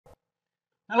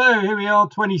Hello, here we are,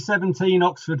 2017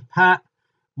 Oxford Pat.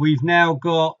 We've now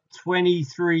got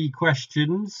 23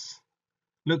 questions.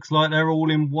 Looks like they're all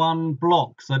in one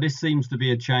block, so this seems to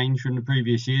be a change from the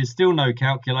previous years. Still no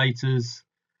calculators,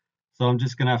 so I'm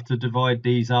just going to have to divide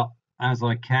these up as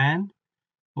I can.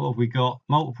 What have we got?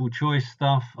 Multiple choice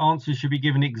stuff. Answers should be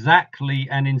given exactly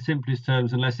and in simplest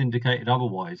terms unless indicated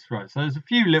otherwise. Right, so there's a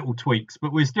few little tweaks,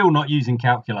 but we're still not using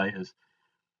calculators.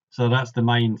 So that's the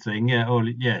main thing.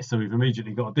 So we've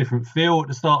immediately got a different field at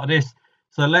the start of this.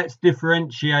 So let's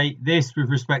differentiate this with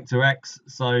respect to x.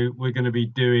 So we're going to be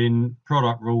doing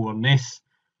product rule on this.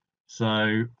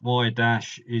 So y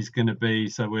dash is going to be,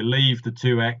 so we'll leave the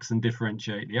 2x and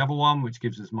differentiate the other one, which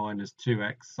gives us minus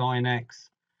 2x sine x.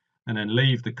 And then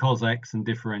leave the cos x and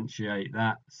differentiate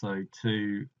that. So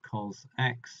 2 cos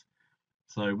x.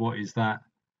 So what is that?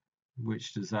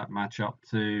 Which does that match up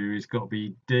to? It's got to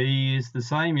be D is the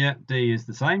same. Yep, D is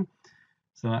the same.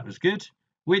 So that was good.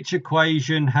 Which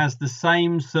equation has the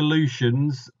same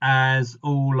solutions as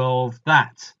all of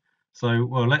that? So,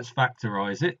 well, let's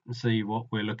factorize it and see what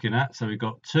we're looking at. So we've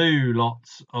got two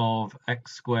lots of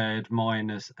x squared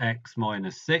minus x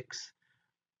minus 6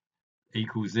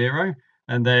 equals 0.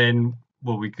 And then,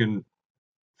 well, we can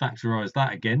factorize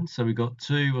that again. So we've got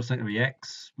 2, what's that going to be?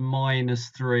 X minus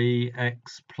 3,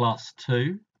 x plus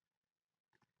 2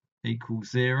 equals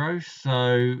 0.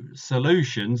 So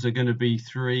solutions are going to be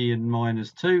 3 and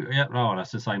minus 2. Yep, oh,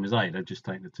 that's the same as 8. I've just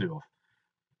taken the 2 off.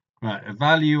 Right,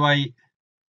 evaluate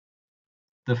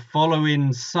the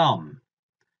following sum.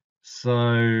 So,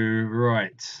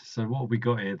 right, so what have we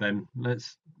got here then?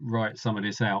 Let's write some of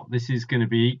this out. This is going to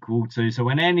be equal to, so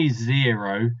when n is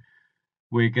 0,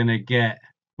 we're going to get,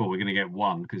 well, we're going to get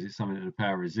 1 because it's something to the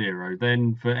power of 0.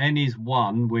 Then for n is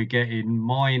 1, we're getting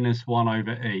minus 1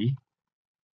 over e.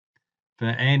 For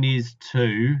n is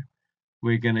 2,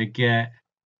 we're going to get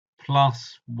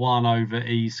plus 1 over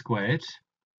e squared.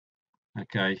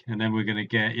 Okay, and then we're going to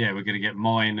get, we're going to get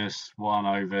minus 1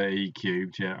 over e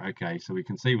cubed. Yeah, okay, so we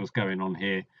can see what's going on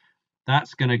here.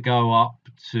 That's going to go up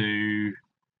to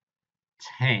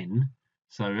 10,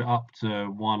 so up to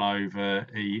 1 over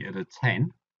e to the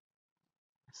 10.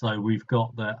 So we've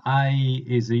got that a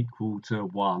is equal to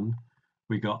 1.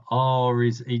 We got r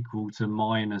is equal to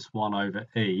minus 1 over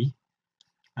e.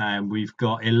 And we've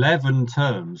got 11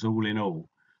 terms all in all.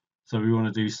 So we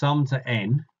want to do sum to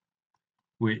n,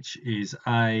 which is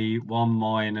a 1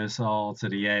 minus r to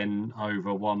the n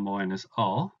over 1 minus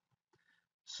r.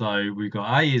 So we've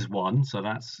got a is 1, so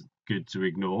that's good to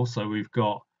ignore. So we've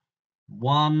got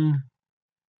 1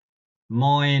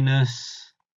 minus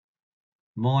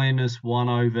 1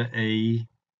 over e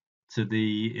to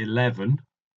the 11. Is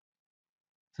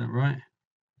that right?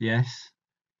 Yes.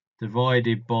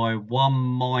 Divided by 1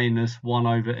 minus 1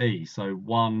 over e. So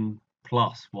 1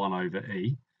 plus 1 over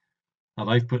e. Now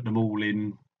they've put them all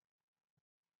in,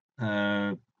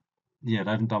 they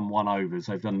haven't done 1 overs,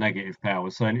 they've done negative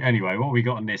powers. So anyway, what we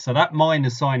got on this, so that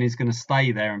minus sign is going to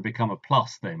stay there and become a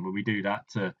plus then when we do that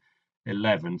to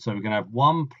 11. So we're going to have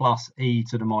 1 plus e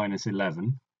to the minus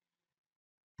 11,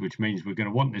 which means we're going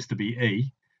to want this to be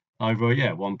e over,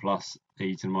 1 plus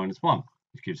e to the minus 1,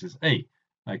 which gives us e.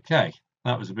 Okay,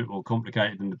 that was a bit more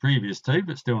complicated than the previous two,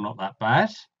 but still not that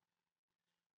bad.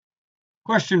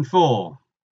 Question 4.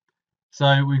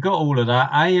 So we've got all of that.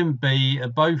 A and B are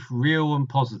both real and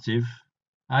positive.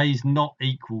 A is not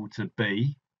equal to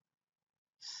B.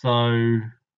 So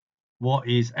what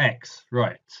is X?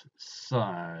 Right.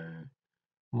 So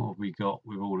what have we got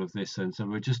with all of this? And so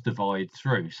we'll just divide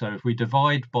through. So if we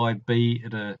divide by B to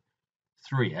the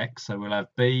 3x, so we'll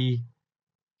have B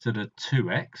to the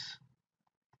 2x.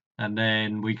 And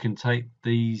then we can take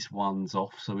these ones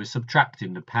off. So we're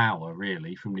subtracting the power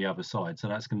really from the other side. So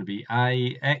that's going to be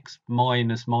x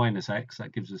minus minus x.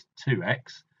 That gives us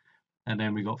 2x. And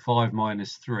then we got 5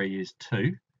 minus 3 is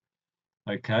 2.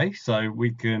 Okay, so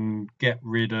we can get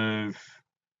rid of,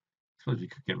 I suppose we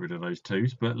could get rid of those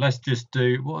 2's, but let's just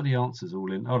do, what are the answers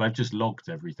all in? Oh, they've just logged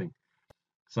everything.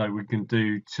 So we can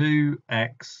do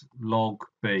 2x log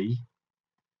b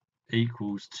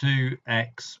equals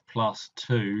 2x plus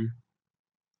 2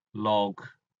 log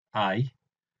a.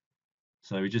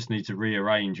 So we just need to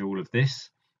rearrange all of this.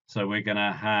 So we're going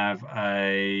to have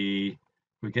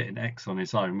we're getting x on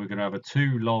its own. We're going to have a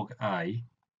 2 log a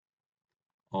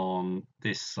on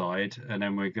this side, and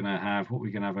then we're going to have, what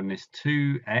we're going to have on this,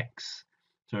 2x,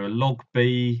 so a log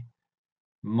b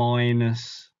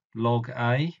minus log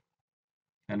a,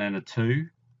 and then a 2.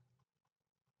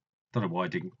 Don't know why I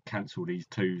didn't cancel these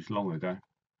 2's long ago,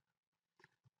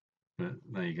 but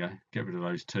there you go, get rid of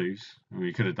those 2's. And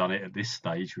we could have done it at this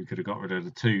stage, we could have got rid of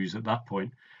the 2's at that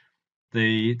point.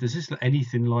 does this look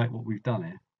anything like what we've done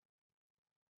here?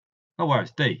 Oh, well,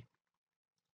 it's D.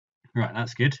 Right,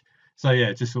 that's good. So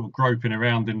yeah, just sort of groping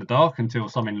around in the dark until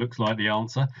something looks like the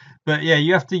answer. But yeah,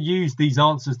 you have to use these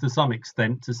answers to some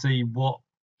extent to see what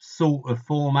sort of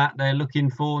format they're looking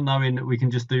for, knowing that we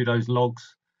can just do those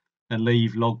logs and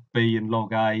leave log B and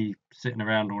log A sitting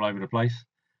around all over the place.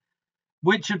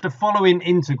 Which of the following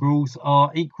integrals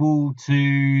are equal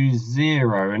to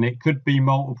 0? And it could be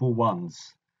multiple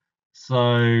ones. So,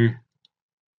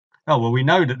 oh, well, we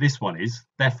know that this one is,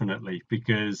 definitely,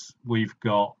 because we've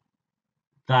got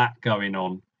that going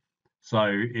on. So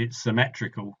it's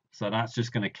symmetrical. So that's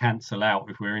just going to cancel out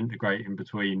if we're integrating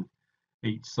between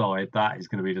each side. That is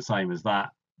going to be the same as that,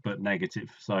 but negative.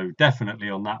 So definitely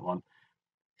on that one.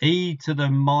 E to the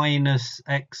minus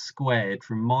x squared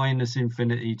from minus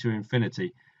infinity to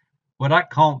infinity. Well, that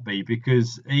can't be,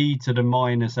 because e to the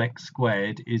minus x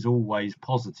squared is always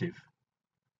positive.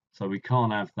 So we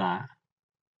can't have that.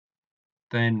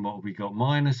 Then what have we got?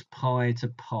 Minus pi to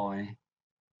pi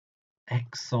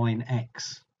x sine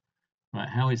x. Right,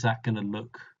 how is that going to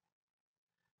look?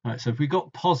 Right, so if we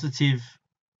got positive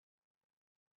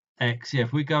x, yeah,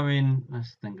 if we go in,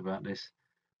 let's think about this.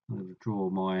 I'm going to draw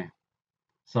my,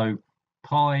 so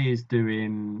pi is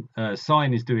doing,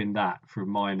 sine is doing that from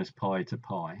minus pi to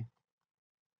pi.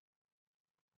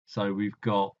 So we've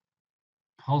got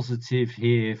positive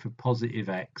here for positive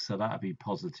x, so that'll be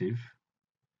positive.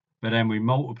 But then we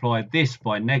multiply this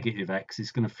by negative x,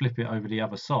 it's going to flip it over the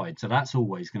other side. So that's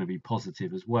always going to be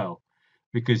positive as well.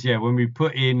 Because, yeah, when we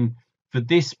put in, for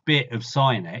this bit of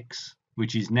sine x,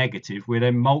 which is negative, we're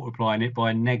then multiplying it by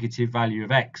a negative value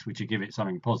of x, which will give it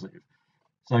something positive.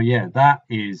 So, yeah, that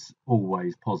is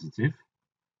always positive.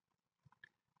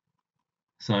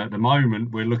 So at the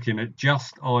moment, we're looking at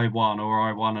just I1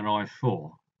 or I1 and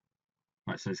I4.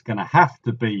 Right, so it's going to have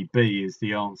to be B is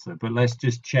the answer. But let's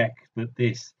just check that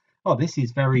this, oh, this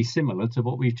is very similar to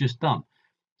what we've just done.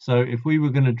 So if we were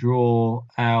going to draw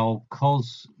our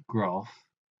cos graph,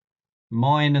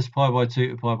 minus pi by 2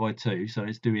 to pi by 2, so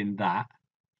it's doing that.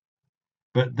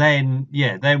 But then,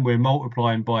 yeah, then we're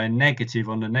multiplying by a negative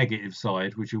on the negative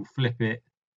side, which will flip it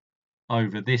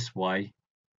over this way.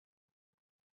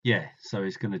 Yeah, so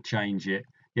it's going to change it.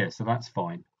 Yeah, so that's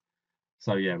fine.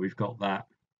 So yeah, we've got that.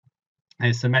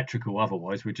 It's symmetrical,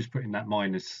 otherwise we're just putting that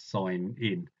minus sign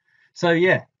in. So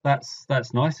yeah, that's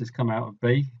nice. It's come out of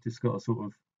B. Just got to sort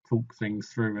of talk things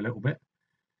through a little bit.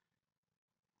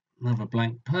 Another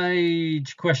blank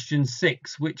page. Question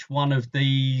 6. Which one of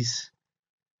these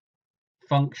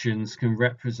functions can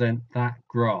represent that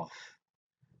graph?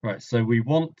 Right, so we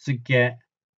want to get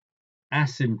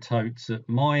asymptotes at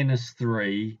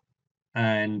 -3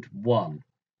 and 1.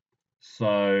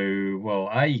 So, well,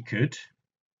 A could.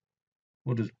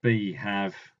 What does B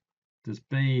have? Does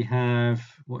B have,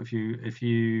 what if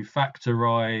you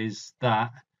factorize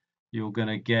that, you're going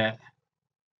to get,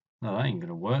 no, that ain't going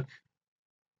to work.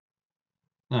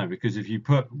 No, because if you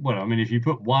put, well, I mean, if you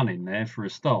put 1 in there for a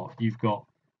start, you've got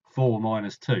 4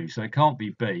 minus 2, so it can't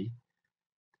be B.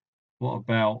 What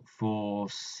about for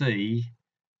C?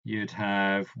 You'd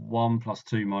have 1 plus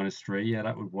 2 minus 3. Yeah,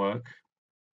 that would work.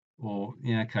 Or,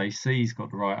 yeah, okay, C's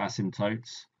got the right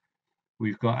asymptotes.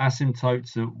 We've got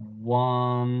asymptotes at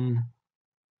 1.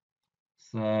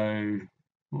 So,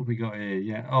 what have we got here?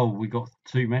 Yeah, oh, we got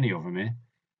too many of them here.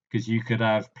 Because you could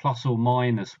have plus or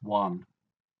minus 1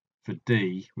 for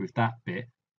D with that bit.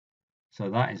 So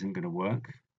that isn't going to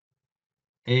work.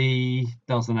 E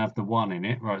doesn't have the 1 in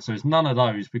it. Right, so it's none of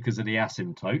those because of the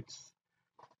asymptotes.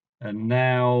 And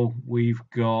now we've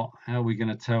got, how are we going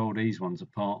to tell these ones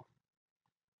apart?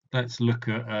 Let's look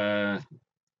at,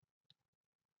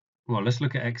 well, let's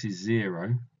look at x is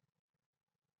 0.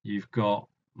 You've got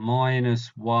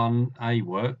 -1, A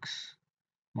works,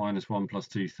 -1 plus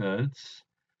 2/3.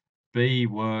 B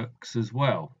works as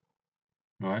well.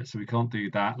 All right, so we can't do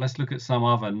that. Let's look at some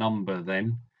other number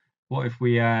then. What if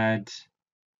we had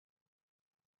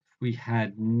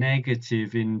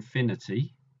negative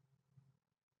infinity?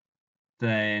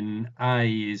 Then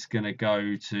A is going to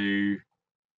go to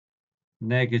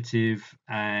negative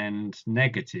and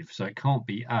negative. So it can't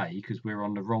be A because we're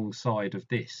on the wrong side of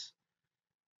this.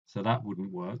 So that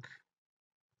wouldn't work.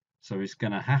 So it's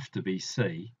going to have to be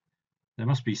C. There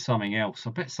must be something else. I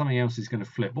bet something else is going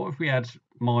to flip. What if we had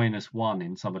 -1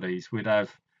 in some of these? We'd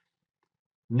have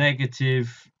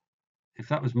negative, if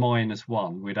that was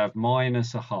 -1, we'd have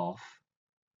 -1/2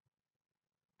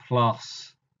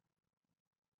 plus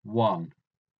 1.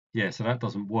 Yeah, so that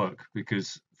doesn't work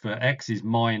because for x is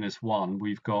 -1,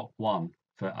 we've got 1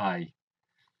 for A.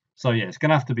 So yeah, it's going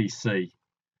to have to be C.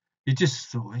 you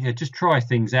just try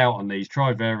things out on these.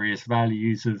 Try various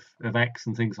values of x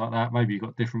and things like that. Maybe you've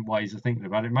got different ways of thinking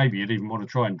about it. Maybe you'd even want to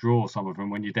try and draw some of them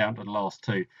when you're down to the last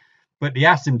two. But the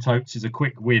asymptotes is a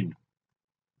quick win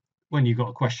when you've got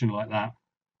a question like that.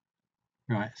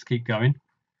 Right, let's keep going.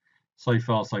 So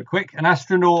far, so quick. An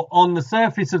astronaut on the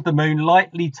surface of the moon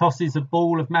lightly tosses a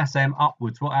ball of mass m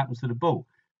upwards. What happens to the ball?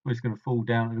 Well, it's going to fall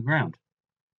down to the ground.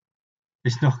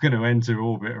 It's not going to enter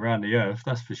orbit around the Earth,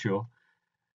 that's for sure.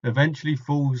 Eventually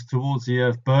falls towards the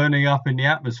Earth, burning up in the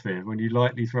atmosphere when you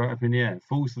lightly throw it up in the air.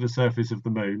 Falls to the surface of the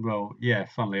moon. Well, yeah,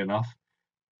 funnily enough.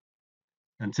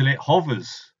 Until it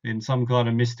hovers in some kind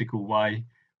of mystical way,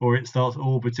 or it starts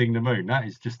orbiting the moon. That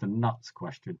is just a nuts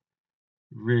question.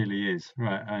 Really is.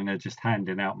 Right, and they're just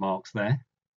handing out marks there.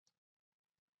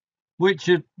 Which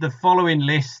of the following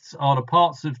lists are the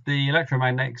parts of the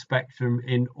electromagnetic spectrum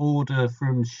in order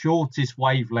from shortest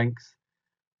wavelength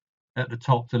at the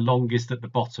top to longest at the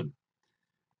bottom?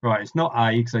 Right, it's not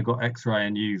A because they got X-ray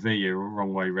and UV are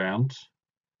wrong way round.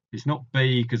 It's not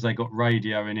B because they got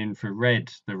radio and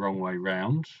infrared the wrong way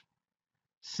round.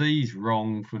 C's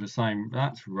wrong for the same,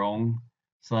 that's wrong.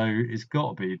 So it's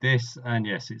got to be this, and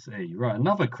yes, it's E. Right,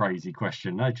 another crazy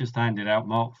question. They just handed out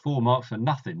 4 marks for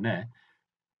nothing there.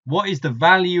 What is the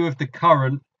value of the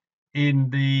current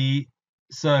in the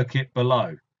circuit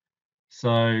below?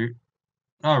 So,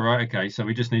 all right, okay, so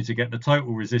we just need to get the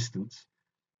total resistance.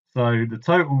 So the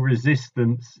total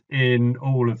resistance in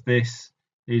all of this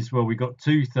is, well, we got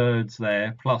 2/3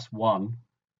 there plus 1.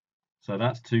 So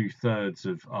that's 2/3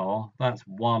 of R. That's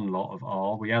 1 lot of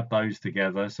R. We add those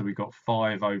together, so we got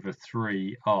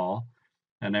 5/3 R.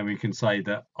 And then we can say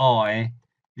that I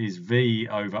is V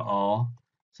over R.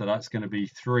 So that's going to be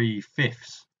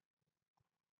 3/5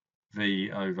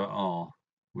 V over R,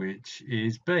 which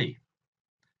is B.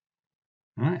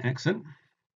 All right, excellent.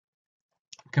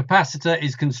 Capacitor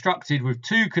is constructed with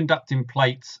 2 conducting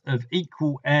plates of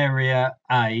equal area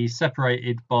A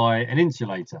separated by an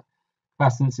insulator.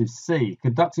 Capacitance is C.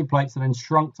 Conducting plates are then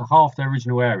shrunk to half their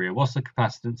original area. What's the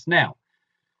capacitance now?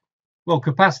 Well,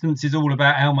 capacitance is all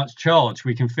about how much charge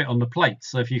we can fit on the plates.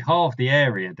 So if you halve the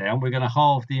area down, we're going to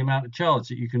halve the amount of charge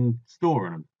that you can store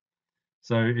in them.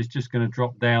 So it's just going to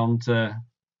drop down to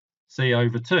C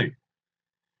over 2.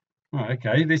 Right,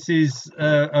 okay, this is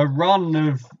a run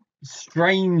of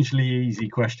strangely easy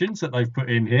questions that they've put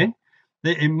in here.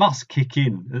 It must kick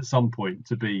in at some point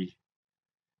to be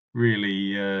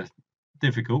really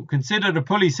difficult. Consider the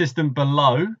pulley system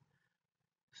below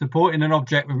supporting an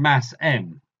object with mass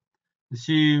m.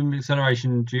 Assume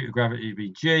acceleration due to gravity be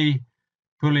g.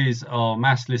 Pulleys are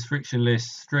massless,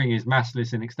 frictionless. String is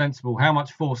massless and extensible. How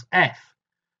much force F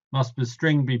must the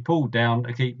string be pulled down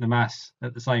to keep the mass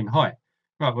at the same height?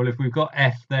 Right, well, if we've got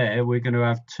F there, we're going to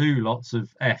have 2 lots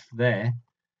of F there.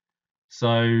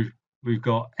 So we've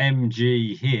got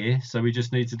mg here. So we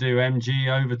just need to do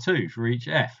mg over 2 for each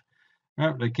F.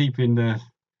 Right, they're keeping the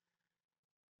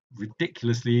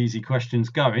ridiculously easy questions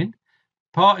going.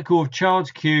 Particle of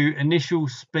charge q, initial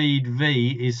speed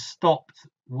v is stopped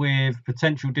with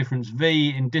potential difference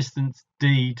v in distance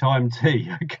d time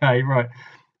t. Okay, right.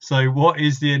 So what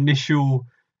is the initial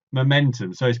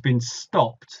momentum? So it's been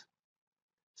stopped.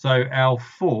 So our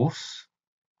force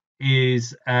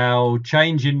is our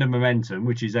change in the momentum,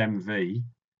 which is mv,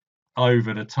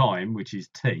 over the time, which is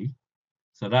t.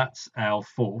 So that's our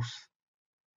force.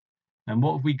 And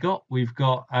what have we got? We've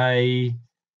got a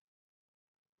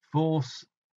force,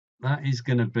 that is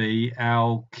going to be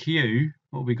our q.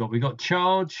 What have we got? We've got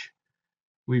charge,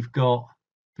 we've got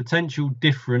potential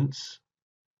difference,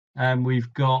 and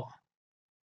we've got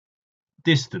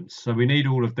distance. So we need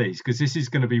all of these because this is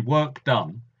going to be work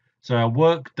done. So our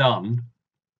work done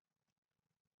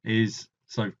is,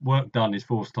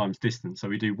 force times distance. So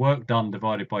we do work done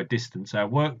divided by distance. Our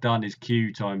work done is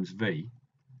q times v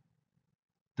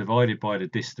divided by the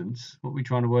distance. What are we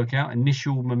trying to work out?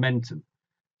 Initial momentum.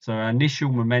 So our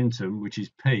initial momentum, which is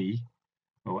p,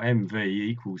 or mv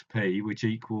equals p, which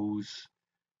equals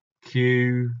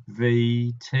qvt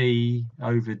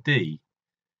over d,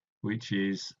 which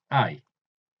is a.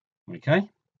 Okay,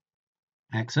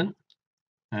 excellent.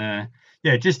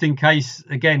 Yeah, just in case,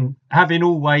 again, having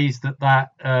always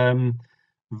that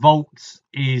volts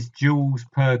is joules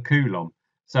per coulomb.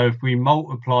 So if we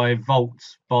multiply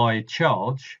volts by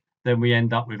charge, then we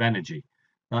end up with energy.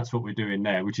 That's what we're doing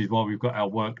there, which is why we've got our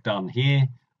work done here.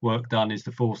 Work done is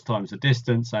the force times the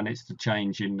distance, and it's the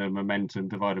change in the momentum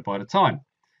divided by the time.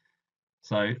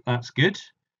 So that's good.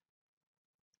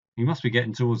 You must be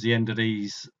getting towards the end of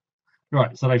these.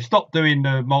 Right, so they've stopped doing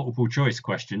the multiple choice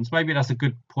questions. Maybe that's a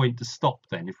good point to stop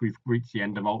then if we've reached the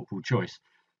end of multiple choice.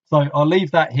 So I'll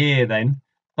leave that here then.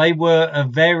 They were a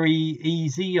very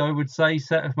easy, I would say,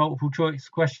 set of multiple choice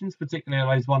questions,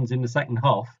 particularly those ones in the second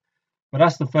half. But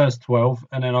that's the first 12,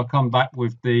 and then I'll come back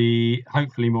with the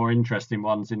hopefully more interesting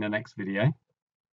ones in the next video.